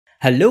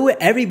Hello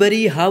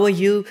everybody, how are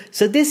you?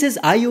 So this is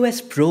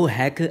iOS Pro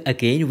Hacker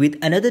again with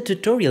another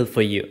tutorial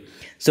for you.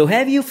 So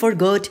have you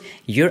forgot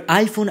your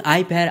iPhone,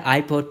 iPad,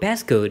 iPod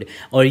passcode,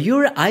 or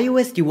your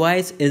iOS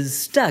device is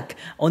stuck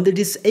on the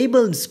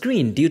disabled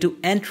screen due to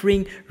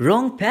entering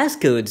wrong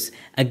passcodes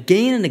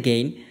again and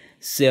again?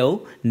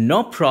 So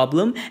no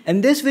problem.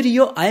 In this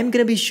video I am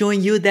gonna be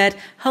showing you that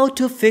how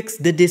to fix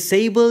the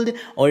disabled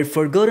or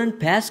forgotten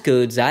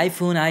passcodes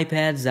iPhone,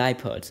 iPads,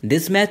 iPods.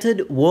 This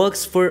method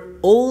works for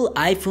all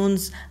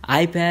iPhones,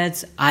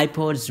 iPads,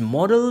 iPods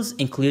models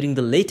including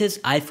the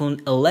latest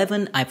iPhone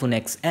 11, iPhone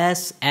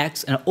XS,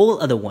 X and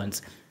all other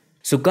ones.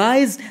 So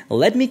guys,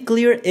 let me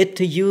clear it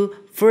to you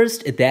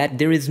first that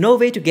there is no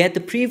way to get the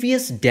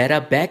previous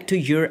data back to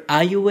your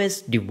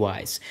iOS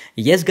device.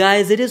 Yes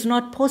guys, it is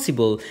not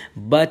possible,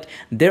 but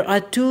there are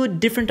two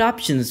different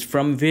options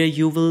from where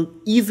you will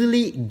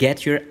easily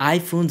get your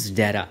iPhone's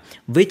data,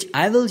 which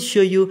I will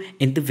show you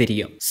in the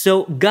video.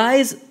 So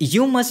guys,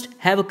 you must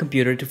have a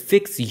computer to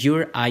fix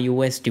your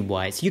iOS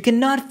device. You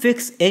cannot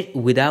fix it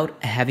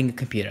without having a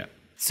computer.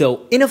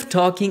 So enough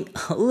talking,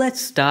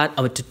 let's start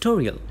our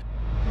tutorial.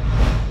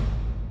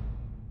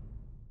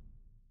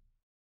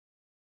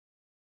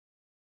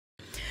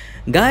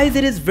 Guys,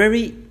 it is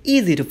very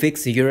easy to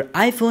fix your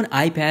iPhone,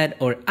 iPad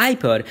or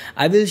iPod.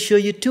 I will show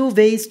you two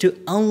ways to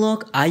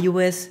unlock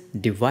iOS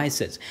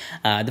devices.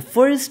 The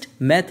first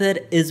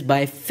method is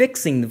by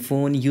fixing the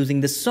phone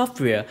using the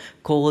software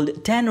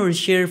called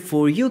Share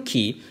for You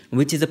key,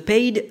 which is a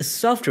paid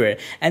software.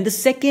 And the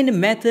second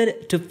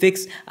method to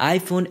fix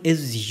iPhone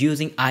is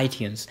using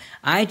iTunes.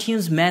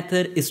 iTunes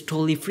method is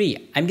totally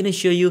free. I'm going to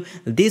show you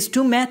these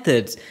two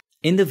methods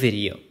in the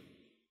video.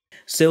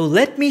 So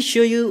let me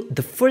show you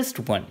the first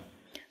one.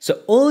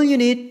 So all you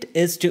need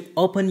is to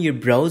open your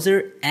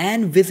browser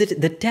and visit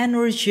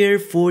the Share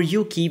for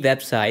You key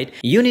website.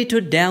 You need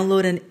to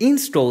download and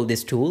install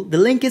this tool. The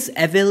link is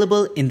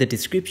available in the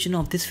description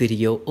of this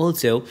video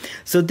also.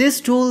 So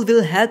this tool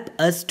will help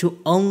us to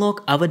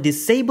unlock our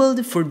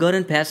disabled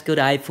forgotten passcode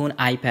iPhone,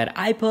 iPad,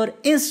 iPod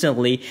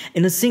instantly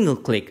in a single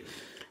click.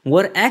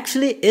 What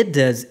actually it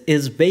does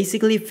is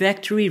basically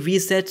factory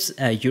resets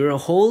your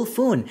whole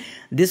phone.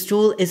 This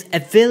tool is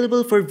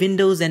available for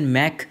Windows and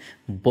Mac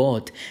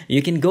both.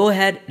 You can go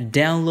ahead,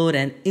 download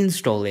and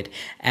install it.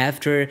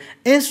 After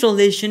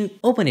installation,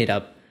 open it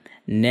up.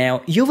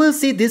 Now you will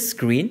see this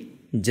screen.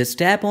 Just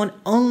tap on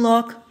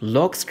Unlock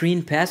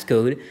LockScreen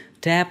Passcode.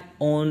 Tap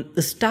on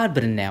the Start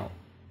button now.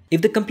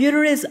 If the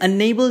computer is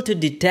unable to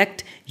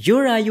detect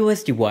your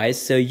iOS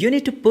device, so you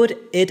need to put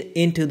it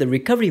into the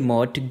recovery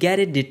mode to get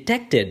it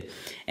detected.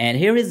 And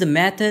here is the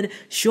method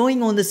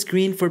showing on the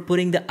screen for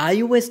putting the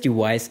iOS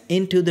device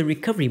into the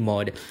recovery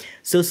mode.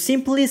 So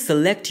simply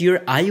select your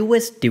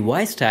iOS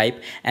device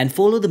type and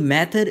follow the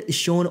method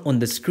shown on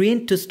the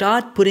screen to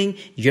start putting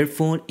your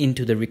phone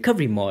into the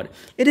recovery mode.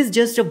 It is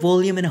just a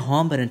volume and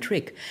home button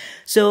trick.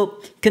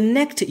 So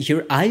connect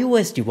your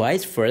iOS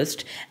device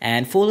first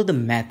and follow the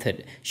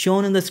method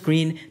shown on the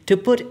screen to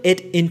put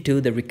it into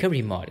the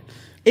recovery mode.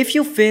 If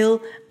you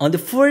fail on the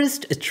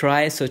first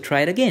try, so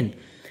try it again.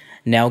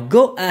 Now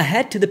go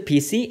ahead to the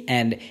PC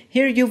and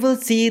here you will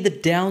see the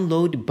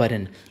download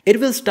button. It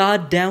will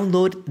start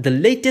download the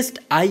latest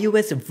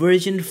iOS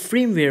version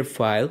firmware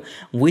file,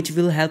 which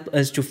will help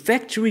us to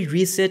factory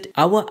reset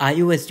our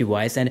iOS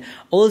device and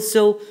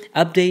also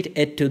update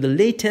it to the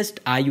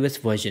latest iOS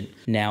version.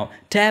 Now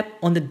tap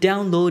on the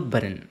download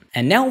button.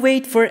 And now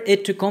wait for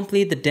it to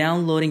complete the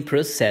downloading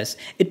process.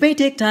 It may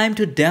take time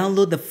to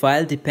download the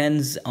file,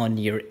 depends on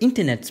your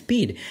internet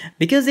speed.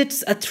 Because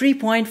it's a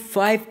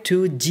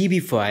 3.52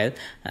 GB file,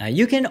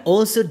 you can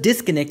also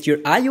disconnect your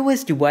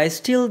iOS device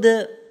till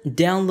the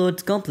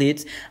download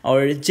completes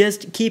or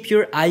just keep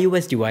your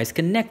iOS device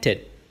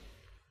connected.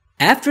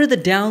 After the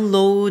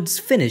downloads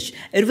finish,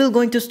 it will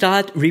going to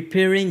start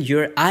repairing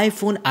your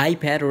iPhone,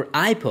 iPad or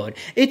iPod.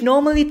 It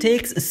normally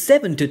takes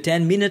 7 to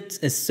 10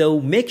 minutes, so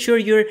make sure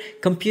your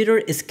computer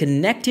is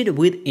connected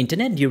with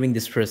internet during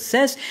this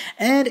process.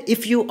 And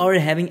if you are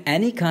having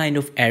any kind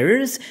of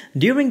errors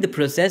during the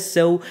process,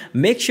 so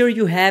make sure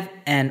you have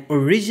an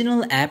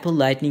original Apple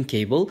Lightning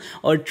cable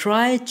or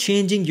try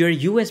changing your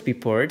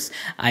USB ports.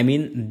 I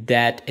mean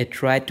that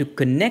try to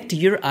connect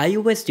your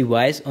iOS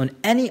device on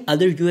any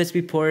other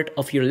USB port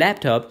of your laptop.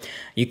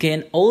 You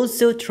can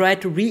also try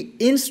to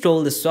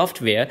reinstall the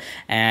software,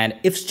 and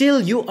if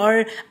still you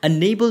are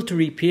unable to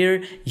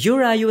repair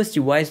your iOS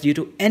device due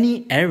to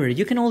any error,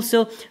 you can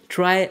also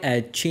try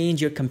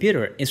change your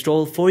computer,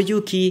 install For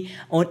You key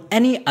on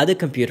any other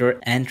computer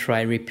and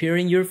try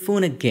repairing your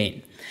phone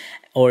again.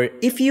 Or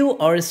if you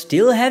are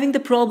still having the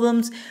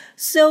problems,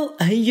 so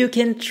you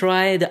can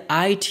try the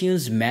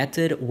iTunes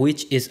method,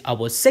 which is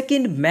our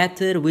second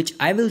method, which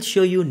I will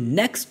show you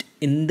next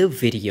in the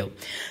video.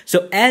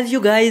 So as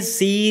you guys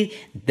see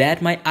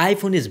that my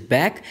iPhone is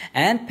back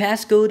and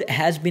passcode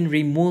has been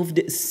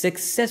removed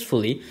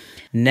successfully.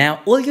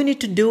 Now all you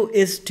need to do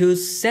is to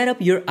set up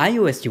your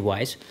iOS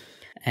device.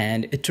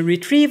 And to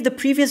retrieve the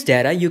previous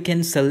data, you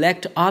can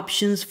select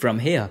options from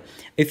here.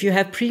 If you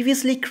have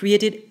previously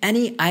created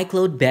any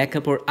iCloud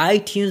backup or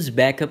iTunes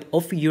backup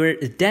of your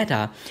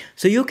data,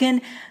 so you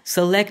can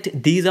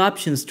select these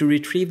options to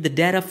retrieve the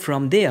data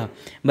from there.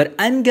 But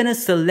I'm gonna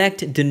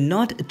select do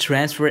not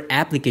transfer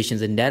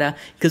applications and data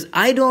because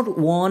I don't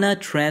wanna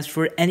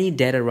transfer any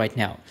data right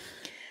now.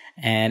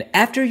 And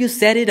after you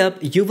set it up,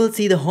 you will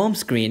see the home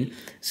screen.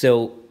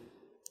 So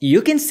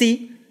you can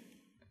see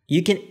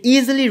you can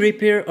easily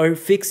repair or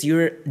fix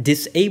your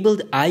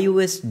disabled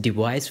iOS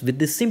device with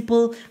the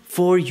simple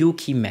 4U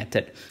key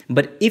method.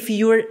 But if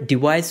your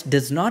device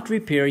does not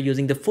repair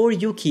using the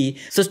 4U key,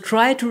 so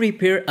try to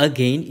repair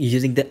again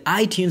using the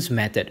iTunes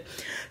method.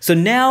 So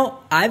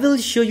now I will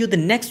show you the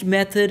next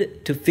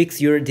method to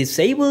fix your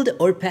disabled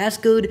or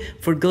passcode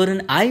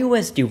forgotten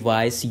iOS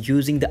device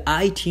using the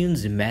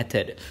iTunes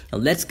method. Now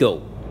let's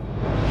go.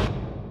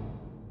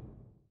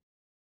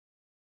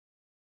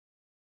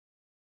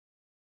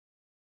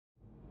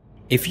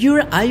 If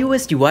your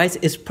iOS device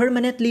is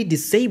permanently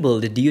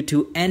disabled due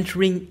to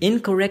entering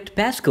incorrect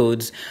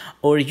passcodes,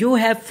 or you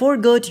have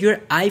forgot your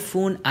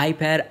iPhone,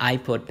 iPad,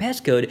 iPod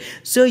passcode,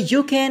 so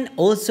you can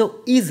also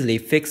easily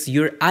fix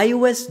your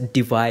iOS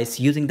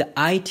device using the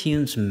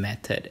iTunes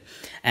method.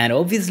 And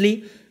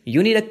obviously,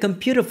 you need a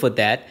computer for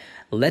that.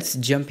 Let's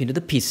jump into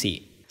the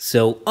PC.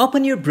 So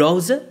open your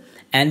browser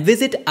and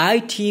visit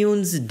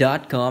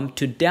iTunes.com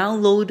to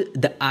download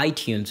the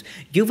iTunes.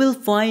 You will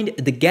find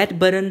the Get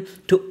button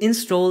to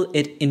install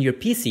it in your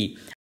PC.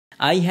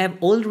 I have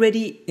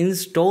already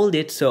installed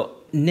it,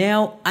 so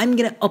now I'm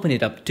gonna open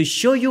it up to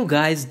show you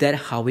guys that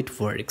how it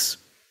works.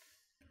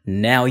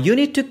 Now you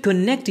need to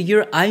connect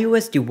your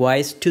iOS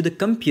device to the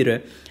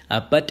computer,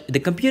 but the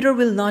computer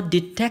will not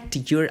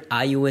detect your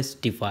iOS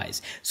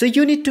device. So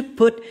you need to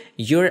put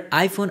your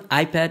iPhone,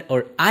 iPad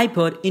or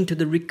iPod into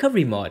the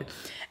recovery mode.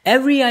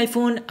 Every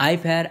iPhone,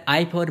 iPad,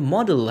 iPod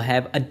model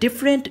have a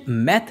different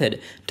method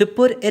to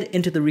put it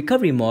into the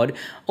recovery mode.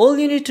 All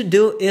you need to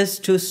do is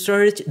to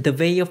search the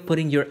way of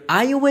putting your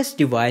iOS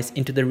device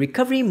into the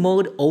recovery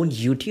mode on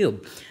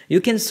YouTube.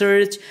 You can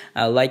search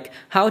like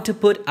how to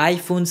put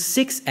iPhone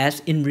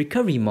 6s in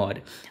recovery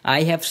mode.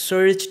 I have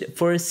searched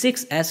for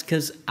 6s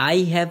because I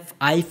have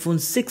iPhone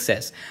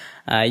 6s.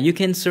 You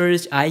can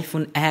search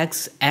iPhone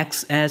X,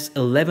 XS,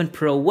 11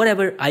 Pro,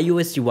 whatever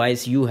iOS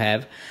device you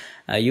have.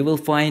 You will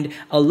find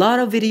a lot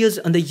of videos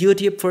on the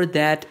YouTube for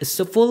that,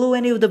 so follow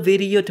any of the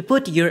video to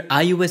put your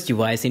iOS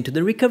device into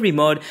the recovery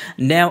mode.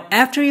 Now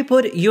after you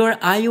put your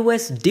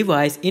iOS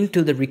device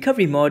into the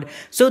recovery mode,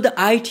 so the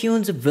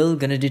iTunes will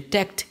gonna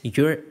detect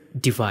your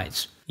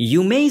device.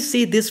 You may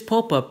see this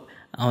pop up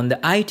on the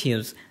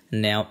iTunes.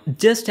 Now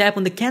just tap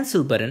on the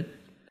cancel button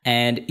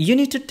and you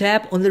need to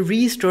tap on the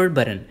restore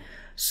button.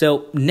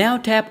 So now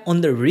tap on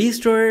the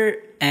restore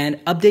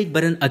and update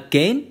button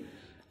again,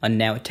 and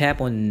now tap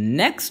on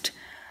next.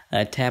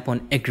 Tap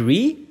on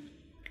agree,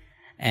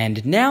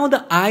 and now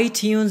the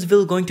iTunes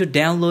will going to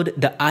download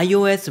the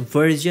iOS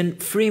version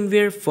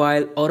firmware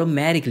file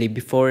automatically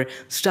before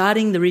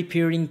starting the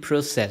repairing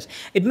process.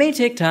 It may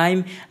take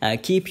time.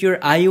 Keep your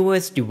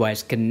iOS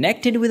device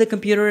connected with the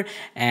computer,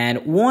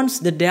 and once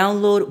the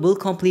download will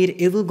complete,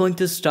 it will going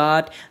to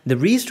start the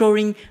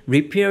restoring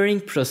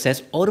repairing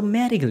process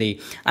automatically.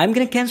 I'm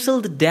gonna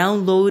cancel the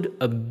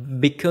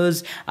download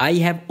because I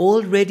have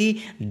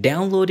already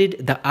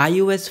downloaded the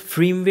iOS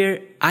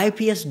firmware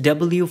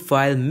IPSW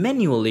file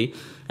manually.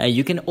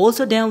 You can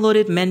also download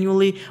it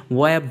manually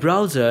via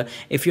browser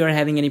if you are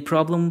having any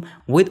problem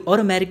with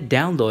automatic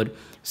download.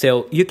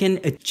 So you can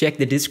check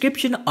the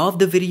description of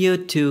the video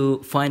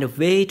to find a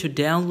way to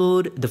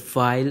download the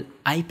file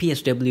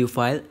IPSW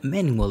file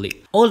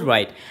manually.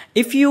 Alright,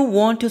 if you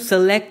want to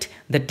select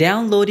the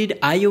downloaded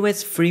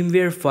iOS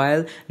firmware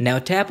file, now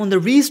tap on the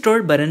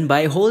restore button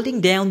by holding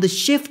down the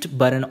shift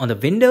button on the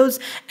Windows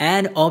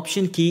and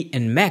option key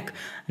in Mac.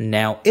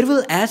 Now it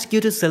will ask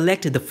you to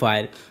select the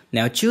file.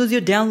 Now choose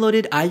your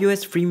downloaded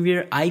iOS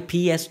firmware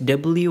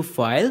IPSW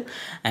file.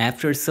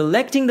 After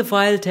selecting the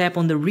file, tap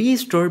on the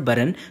restore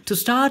button to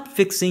start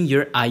fixing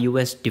your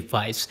iOS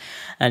device.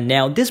 And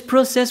now this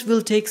process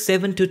will take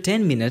 7 to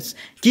 10 minutes.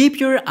 Keep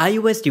your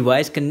iOS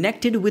device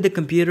connected with the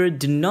computer.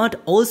 Do not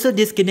also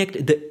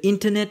disconnect the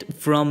internet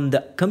from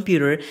the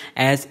computer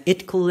as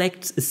it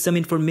collects some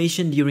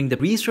information during the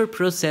restore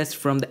process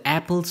from the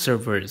Apple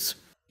servers.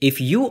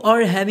 If you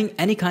are having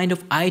any kind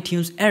of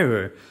iTunes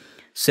error,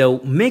 so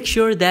make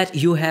sure that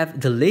you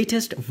have the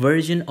latest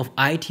version of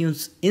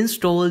iTunes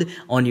installed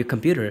on your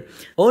computer,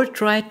 or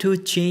try to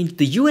change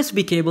the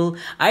USB cable.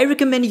 I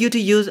recommend you to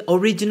use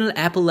original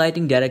Apple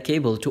Lightning data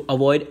cable to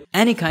avoid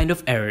any kind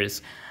of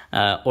errors.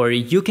 Or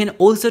you can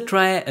also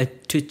try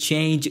to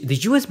change the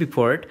USB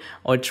port,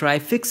 or try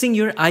fixing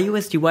your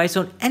iOS device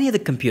on any other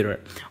computer.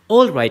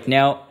 Alright,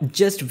 now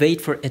just wait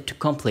for it to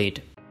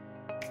complete.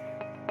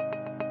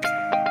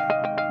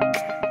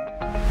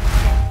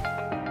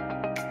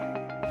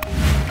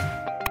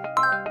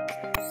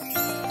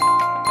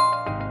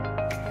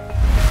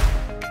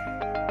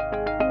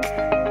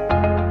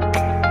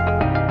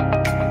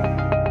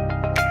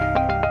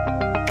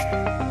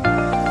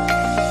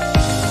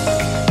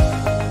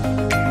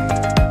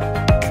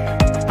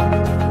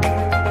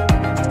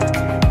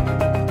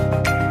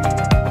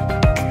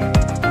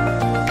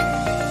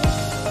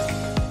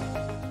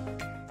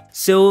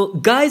 So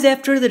guys,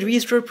 after the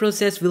restore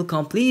process will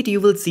complete, you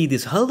will see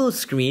this hello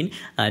screen.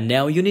 And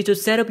now you need to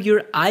set up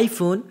your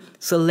iPhone,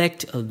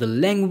 select the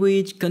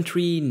language,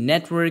 country,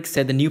 network,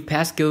 set the new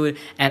passcode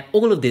and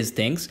all of these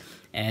things.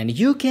 And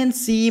you can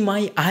see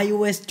my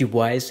iOS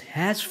device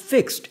has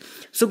fixed.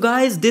 So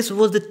guys, this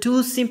was the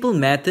two simple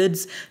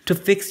methods to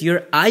fix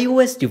your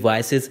iOS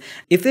devices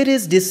if it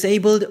is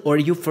disabled or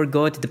you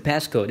forgot the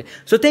passcode.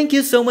 So thank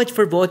you so much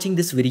for watching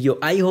this video.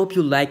 I hope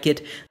you like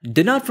it.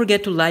 Do not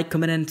forget to like,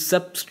 comment and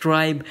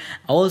subscribe.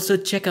 Also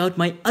check out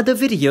my other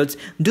videos.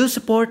 Do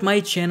support my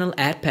channel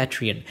at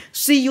Patreon.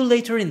 See you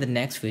later in the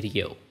next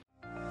video.